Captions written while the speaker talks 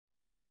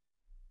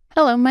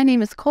Hello, my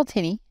name is Cole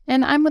Tinney,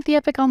 and I'm with the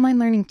Epic Online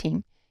Learning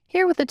team,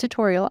 here with a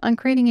tutorial on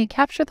creating a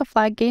Capture the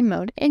Flag game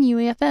mode in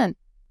UEFN.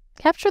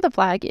 Capture the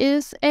Flag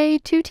is a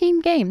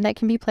two-team game that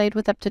can be played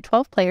with up to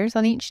 12 players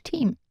on each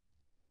team.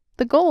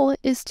 The goal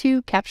is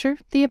to capture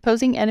the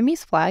opposing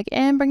enemy's flag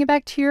and bring it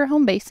back to your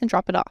home base and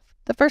drop it off.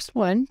 The first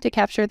one to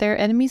capture their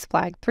enemy's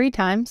flag 3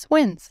 times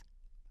wins.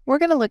 We're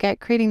going to look at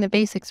creating the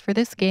basics for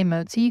this game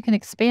mode so you can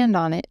expand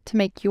on it to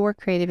make your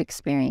creative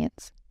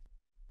experience.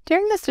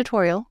 During this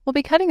tutorial, we'll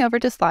be cutting over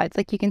to slides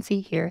like you can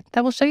see here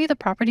that will show you the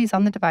properties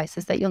on the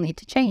devices that you'll need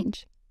to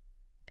change.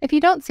 If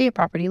you don't see a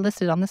property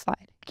listed on the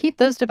slide, keep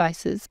those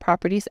devices'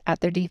 properties at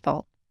their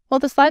default. While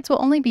the slides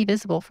will only be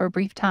visible for a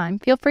brief time,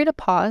 feel free to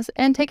pause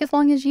and take as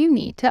long as you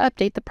need to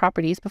update the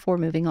properties before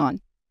moving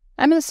on.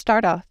 I'm going to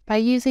start off by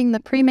using the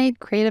pre-made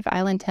Creative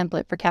Island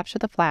template for Capture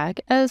the Flag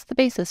as the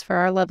basis for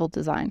our level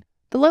design.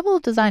 The level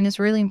design is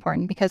really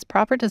important because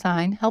proper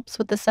design helps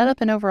with the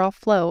setup and overall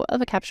flow of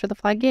a Capture the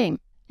Flag game.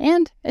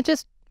 And it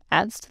just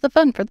adds to the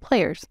fun for the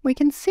players. We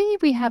can see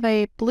we have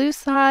a blue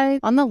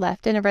side on the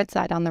left and a red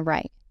side on the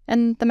right,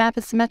 and the map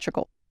is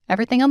symmetrical.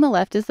 Everything on the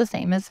left is the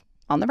same as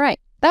on the right.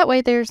 That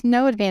way there's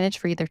no advantage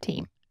for either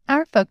team.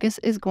 Our focus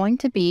is going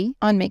to be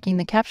on making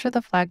the Capture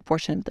the Flag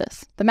portion of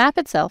this. The map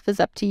itself is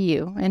up to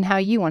you and how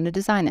you want to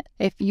design it.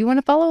 If you want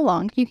to follow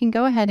along, you can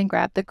go ahead and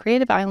grab the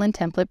Creative Island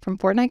template from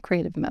Fortnite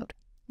Creative Mode.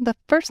 The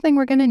first thing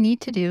we're going to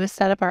need to do is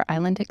set up our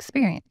island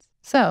experience.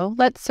 So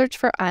let's search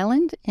for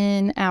island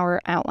in our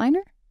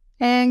outliner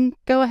and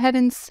go ahead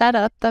and set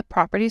up the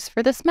properties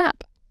for this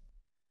map.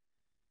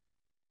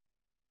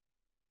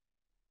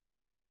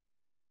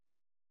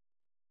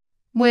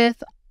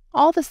 With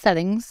all the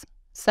settings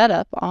set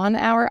up on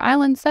our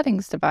island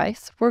settings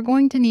device, we're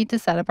going to need to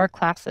set up our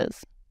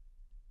classes.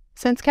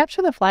 Since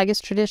Capture the Flag is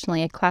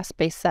traditionally a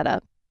class-based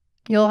setup,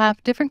 you'll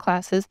have different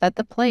classes that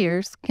the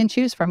players can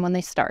choose from when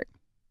they start.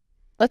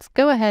 Let's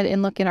go ahead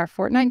and look in our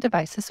Fortnite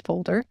devices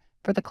folder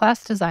for the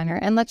class designer,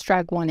 and let's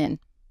drag one in.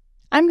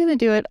 I'm going to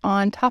do it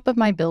on top of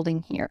my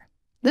building here.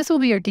 This will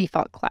be your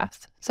default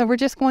class. So we're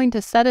just going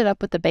to set it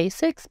up with the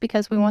basics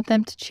because we want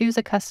them to choose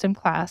a custom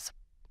class,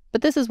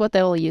 but this is what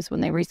they'll use when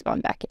they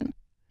respawn back in.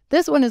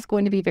 This one is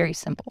going to be very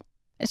simple.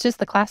 It's just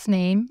the class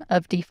name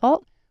of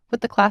default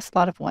with the class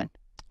slot of 1.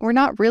 We're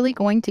not really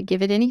going to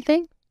give it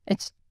anything.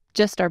 It's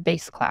just our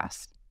base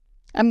class.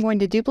 I'm going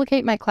to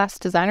duplicate my class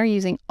designer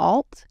using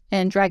Alt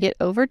and drag it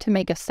over to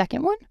make a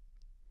second one.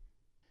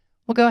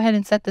 We'll go ahead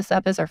and set this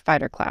up as our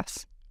fighter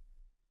class.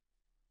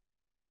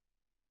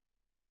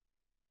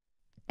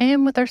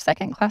 And with our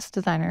second class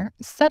designer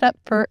set up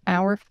for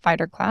our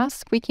fighter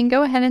class, we can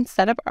go ahead and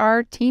set up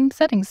our team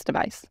settings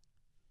device.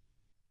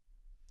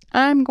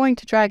 I'm going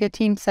to drag a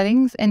team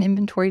settings and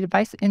inventory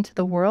device into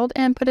the world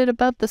and put it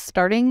above the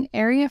starting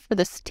area for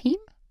this team.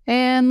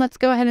 And let's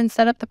go ahead and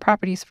set up the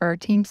properties for our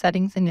team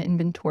settings and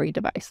inventory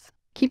device.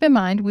 Keep in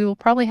mind, we will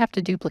probably have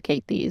to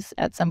duplicate these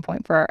at some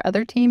point for our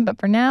other team, but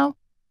for now,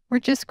 we're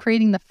just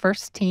creating the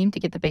first team to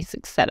get the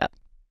basics set up.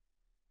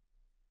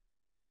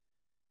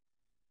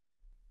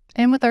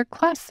 And with our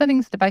class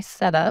settings device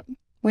set up,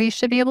 we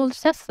should be able to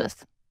test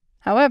this.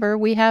 However,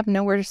 we have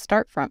nowhere to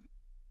start from.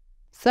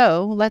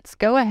 So let's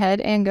go ahead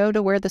and go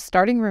to where the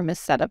starting room is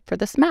set up for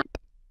this map.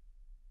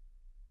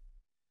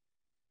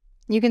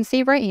 You can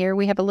see right here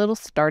we have a little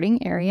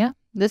starting area.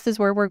 This is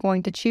where we're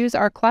going to choose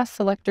our class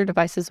selector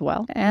device as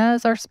well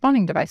as our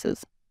spawning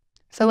devices.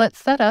 So let's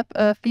set up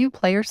a few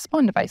player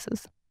spawn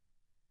devices.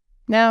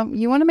 Now,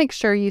 you want to make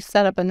sure you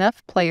set up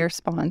enough player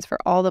spawns for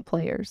all the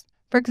players.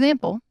 For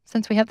example,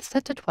 since we have this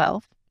set to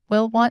 12,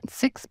 we'll want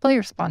 6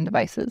 player spawn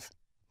devices.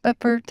 But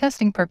for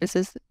testing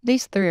purposes,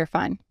 these 3 are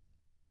fine.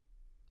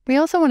 We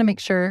also want to make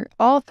sure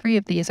all 3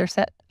 of these are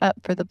set up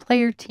for the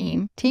player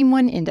team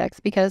 1 index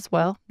because,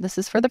 well, this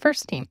is for the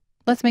first team.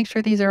 Let's make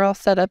sure these are all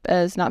set up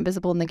as not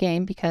visible in the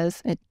game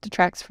because it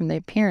detracts from the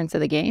appearance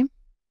of the game.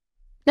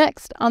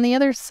 Next, on the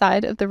other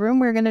side of the room,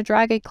 we're going to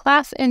drag a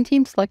class and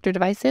team selector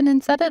device in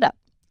and set it up.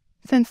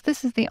 Since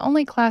this is the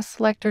only class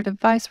selector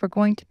device we're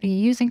going to be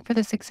using for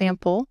this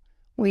example,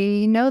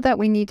 we know that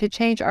we need to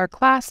change our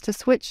class to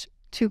switch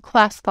to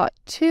class slot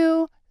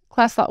 2.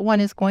 Class slot 1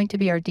 is going to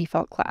be our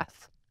default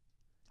class.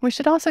 We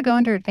should also go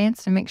under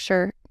advanced and make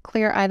sure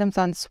clear items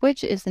on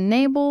switch is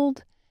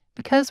enabled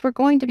because we're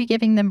going to be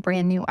giving them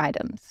brand new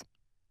items.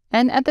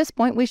 And at this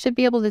point, we should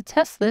be able to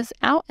test this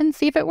out and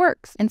see if it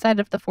works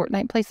inside of the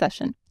Fortnite play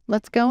session.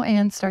 Let's go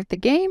and start the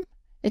game.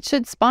 It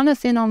should spawn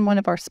us in on one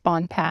of our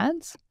spawn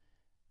pads.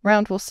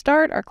 Round will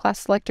start, our class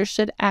selector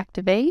should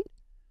activate.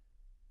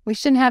 We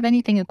shouldn't have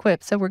anything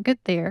equipped, so we're good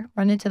there.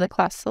 Run into the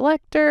class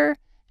selector,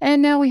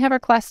 and now we have our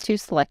class 2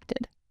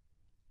 selected.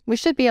 We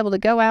should be able to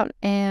go out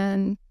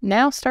and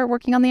now start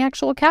working on the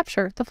actual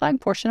capture the flag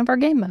portion of our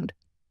game mode.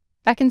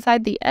 Back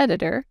inside the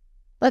editor,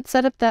 let's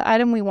set up the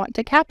item we want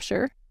to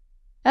capture,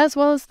 as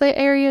well as the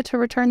area to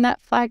return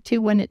that flag to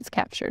when it's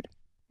captured.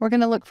 We're going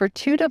to look for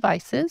 2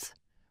 devices.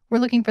 We're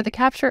looking for the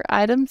capture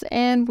items,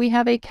 and we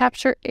have a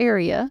capture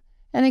area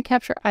and a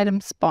capture item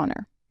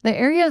spawner. The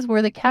area is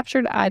where the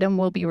captured item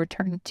will be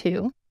returned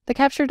to. The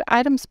captured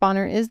item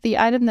spawner is the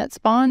item that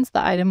spawns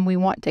the item we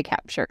want to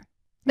capture.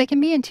 They can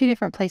be in two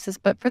different places,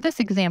 but for this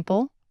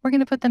example, we're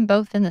going to put them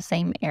both in the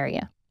same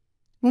area.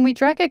 When we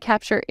drag a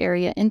capture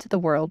area into the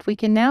world, we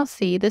can now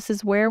see this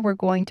is where we're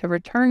going to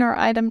return our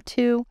item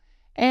to,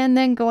 and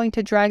then going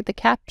to drag the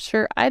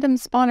capture item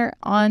spawner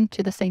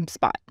onto the same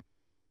spot.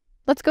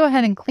 Let's go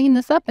ahead and clean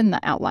this up in the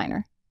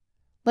outliner.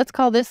 Let's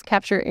call this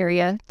capture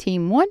area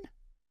Team 1.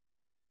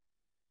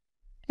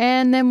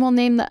 And then we'll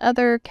name the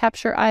other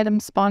capture item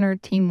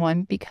spawner Team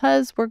 1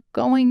 because we're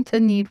going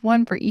to need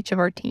one for each of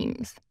our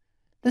teams.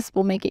 This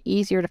will make it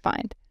easier to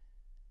find.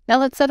 Now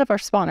let's set up our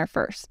spawner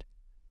first.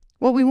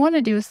 What we want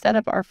to do is set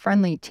up our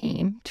friendly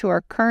team to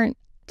our current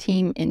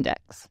team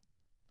index.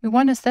 We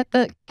want to set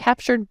the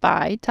captured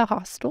by to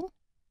hostile.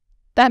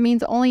 That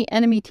means only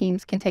enemy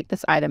teams can take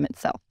this item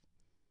itself.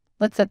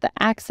 Let's set the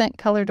accent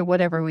color to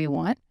whatever we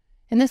want.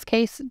 In this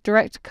case,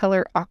 direct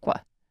color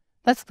aqua.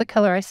 That's the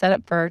color I set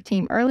up for our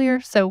team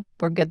earlier, so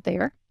we're good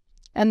there.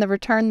 And the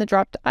return the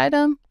dropped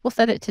item, we'll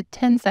set it to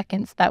 10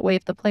 seconds. That way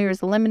if the player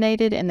is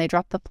eliminated and they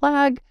drop the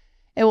flag,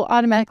 it will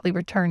automatically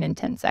return in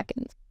 10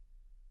 seconds.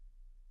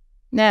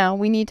 Now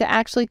we need to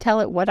actually tell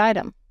it what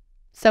item.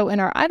 So in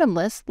our item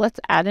list, let's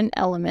add an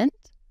element.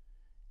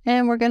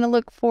 And we're going to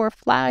look for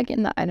flag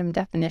in the item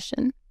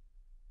definition.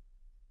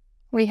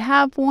 We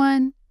have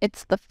one.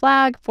 It's the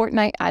flag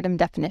Fortnite item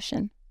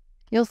definition.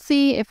 You'll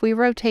see if we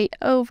rotate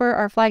over,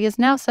 our flag is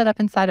now set up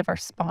inside of our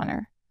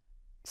spawner.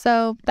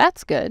 So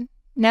that's good.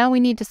 Now we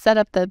need to set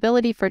up the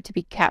ability for it to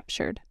be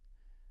captured.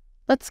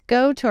 Let's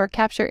go to our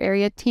capture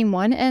area Team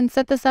 1 and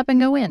set this up and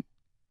go in.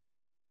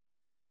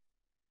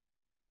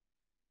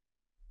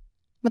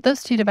 With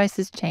those two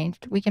devices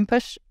changed, we can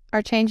push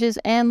our changes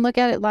and look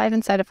at it live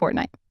inside of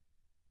Fortnite.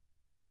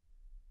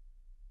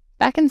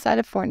 Back inside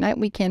of Fortnite,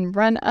 we can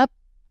run up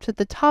to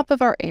the top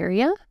of our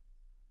area.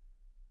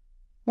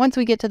 Once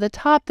we get to the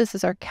top, this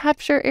is our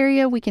capture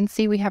area. We can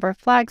see we have our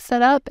flag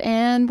set up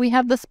and we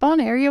have the spawn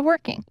area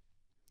working.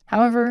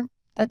 However,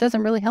 that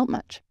doesn't really help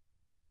much.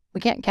 We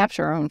can't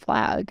capture our own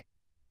flag.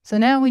 So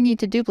now we need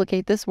to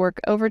duplicate this work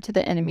over to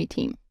the enemy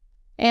team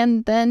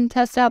and then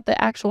test out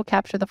the actual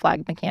capture the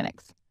flag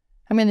mechanics.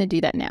 I'm going to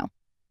do that now.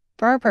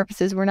 For our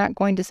purposes, we're not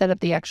going to set up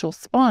the actual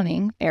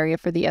spawning area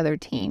for the other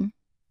team.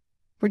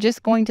 We're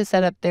just going to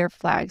set up their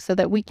flag so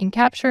that we can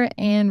capture it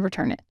and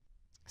return it.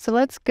 So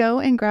let's go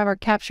and grab our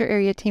capture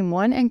area Team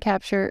 1 and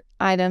capture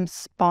item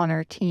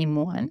spawner Team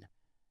 1.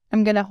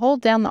 I'm going to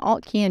hold down the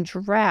Alt key and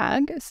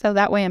drag, so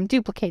that way I'm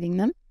duplicating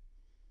them.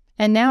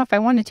 And now if I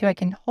wanted to, I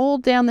can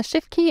hold down the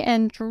Shift key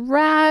and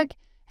drag,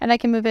 and I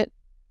can move it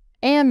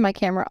and my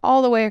camera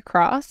all the way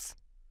across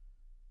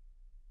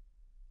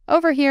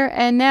over here,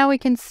 and now we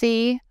can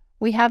see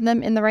we have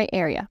them in the right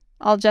area.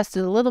 I'll adjust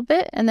it a little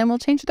bit, and then we'll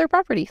change their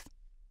properties.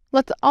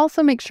 Let's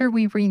also make sure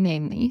we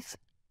rename these.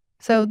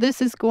 So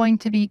this is going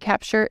to be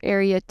Capture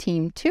Area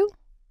Team 2.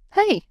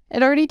 Hey,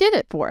 it already did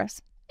it for us.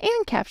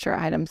 And Capture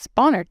Item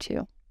Spawner 2.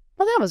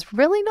 Well, that was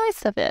really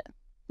nice of it.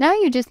 Now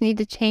you just need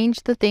to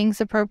change the things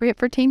appropriate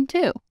for Team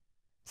 2.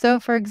 So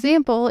for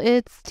example,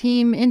 it's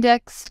Team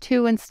Index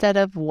 2 instead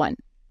of 1.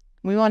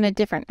 We want a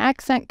different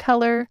accent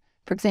color.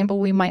 For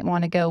example, we might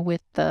want to go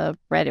with the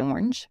red and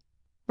orange.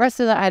 Rest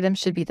of the items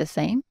should be the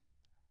same.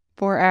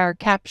 For our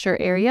capture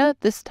area,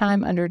 this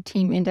time under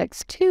Team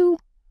Index 2,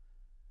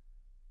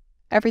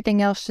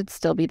 everything else should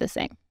still be the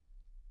same.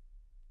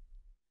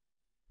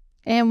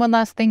 And one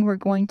last thing we're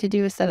going to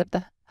do is set up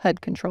the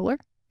HUD controller.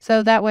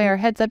 So that way our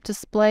heads-up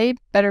display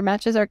better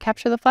matches our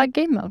capture the flag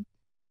game mode.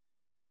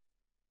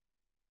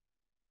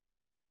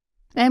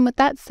 And with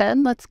that said,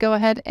 let's go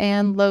ahead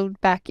and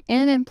load back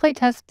in and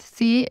playtest to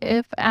see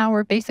if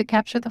our basic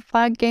capture the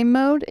flag game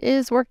mode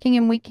is working,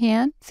 and we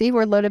can. See,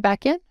 we're loaded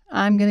back in.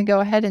 I'm going to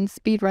go ahead and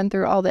speed run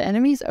through all the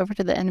enemies over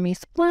to the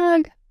enemy's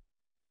flag.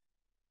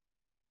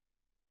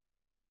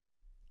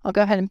 I'll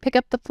go ahead and pick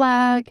up the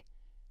flag.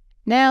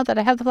 Now that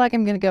I have the flag,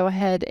 I'm going to go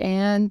ahead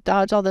and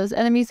dodge all those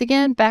enemies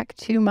again back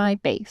to my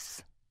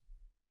base.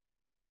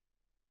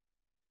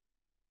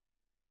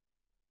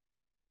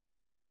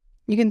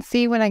 You can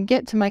see when I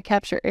get to my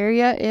capture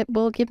area, it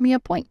will give me a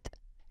point.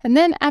 And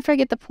then after I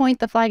get the point,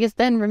 the flag is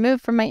then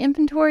removed from my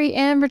inventory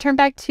and returned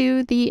back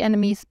to the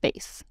enemy's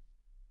base.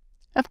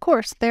 Of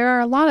course, there are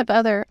a lot of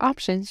other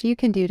options you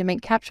can do to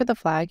make capture the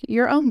flag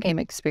your own game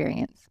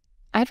experience.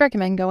 I'd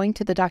recommend going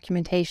to the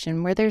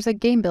documentation where there's a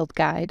game build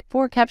guide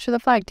for capture the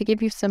flag to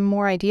give you some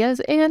more ideas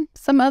and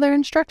some other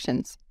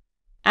instructions.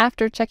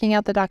 After checking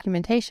out the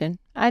documentation,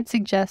 I'd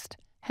suggest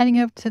heading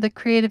over to the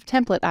Creative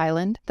Template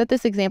Island that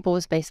this example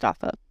was based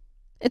off of.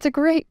 It's a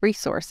great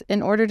resource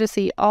in order to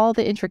see all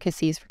the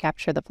intricacies for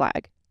capture the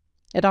flag.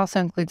 It also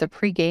includes a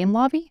pre-game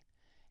lobby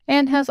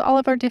and has all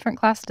of our different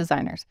class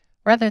designers,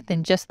 rather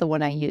than just the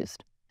one I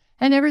used.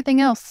 And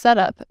everything else set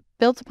up,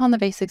 built upon the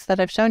basics that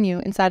I've shown you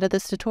inside of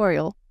this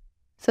tutorial,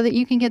 so that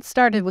you can get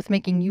started with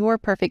making your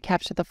perfect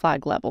capture the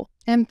flag level.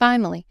 And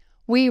finally,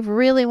 we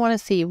really want to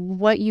see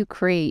what you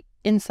create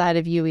inside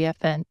of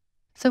UEFN.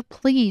 So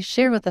please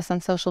share with us on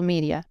social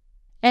media.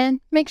 And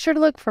make sure to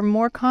look for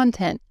more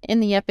content in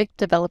the Epic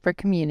developer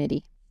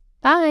community.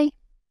 Bye!